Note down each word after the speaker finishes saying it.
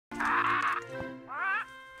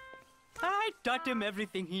I taught him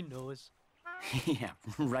everything he knows. Yeah,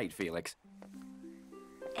 right, Felix.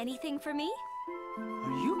 Anything for me?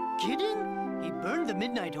 Are you kidding? He burned the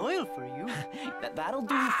midnight oil for you. That'll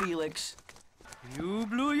do, Felix. You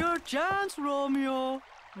blew your chance, Romeo.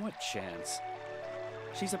 What chance?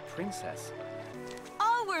 She's a princess.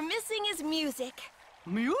 All we're missing is music.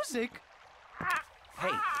 Music?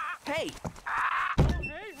 Hey, hey!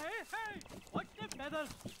 Hey! Watch the feathers.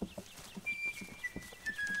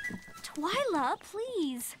 Twyla,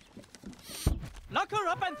 please. Lock her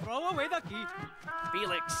up and throw away the key.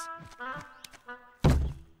 Felix!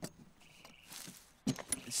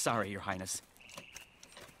 Sorry, Your Highness.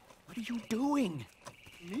 What are you doing?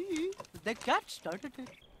 Me? The cat started it.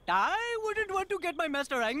 I wouldn't want to get my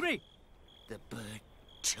master angry. The bird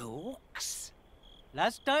talks?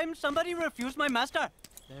 Last time somebody refused my master.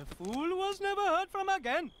 The fool was never heard from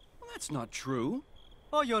again. Well, that's not true.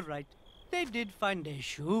 Oh, you're right. They did find a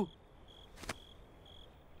shoe.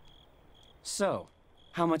 So,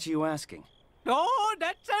 how much are you asking? Oh,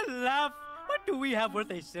 that's a laugh. What do we have worth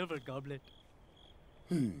a silver goblet?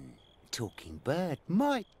 Talking bird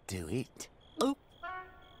might do it. Oh.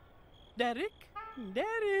 Derek?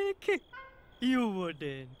 You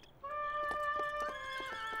wouldn't.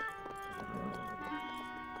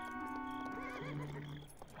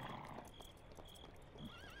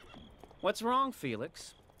 What's wrong,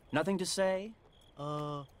 Felix? Nothing to say?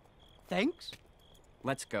 Thanks?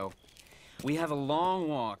 Let's go. We have a long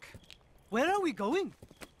walk. Where are we going?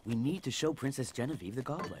 We need to show Princess Genevieve the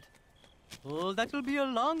goblet. Oh, that will be a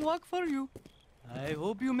long walk for you. I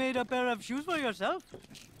hope you made a pair of shoes for yourself.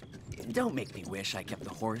 Don't make me wish I kept the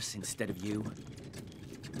horse instead of you.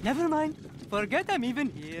 Never mind. Forget I'm even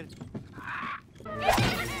here.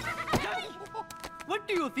 What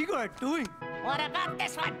do you think you are doing? What about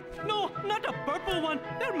this one? No, not a purple one.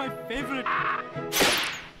 They're my favorite.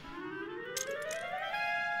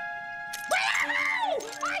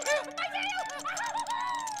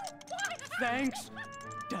 Thanks,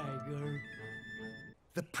 Tiger.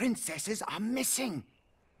 The princesses are missing.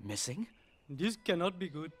 Missing? This cannot be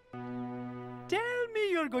good. Tell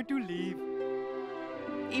me you're going to leave.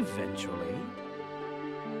 Eventually.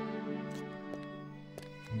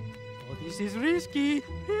 Oh, this is risky.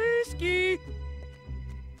 Risky.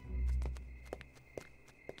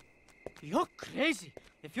 You're crazy.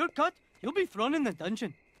 If you're caught, you'll be thrown in the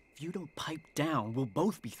dungeon. If you don't pipe down, we'll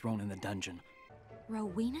both be thrown in the dungeon.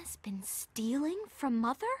 Rowena's been stealing from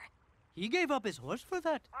Mother? He gave up his horse for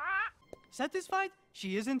that. Satisfied?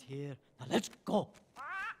 She isn't here. Now let's go.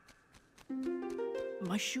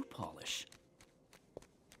 My shoe polish.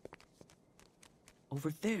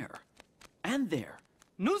 Over there. And there.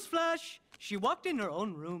 Newsflash! She walked in her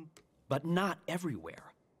own room. But not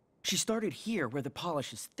everywhere. She started here where the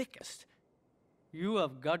polish is thickest. You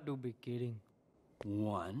have got to be kidding.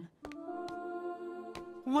 1,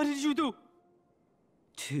 What did you do?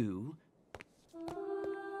 2,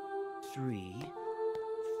 3,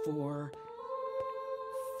 4,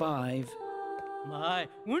 5. My,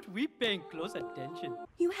 weren't we paying close attention?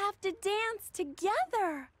 You have to dance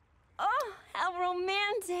together. Oh, how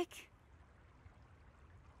romantic.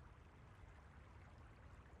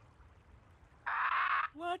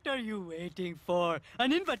 What are you waiting for?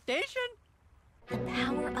 An invitation? The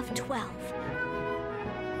power of 12.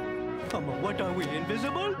 Come on, what are we,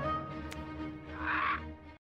 invisible?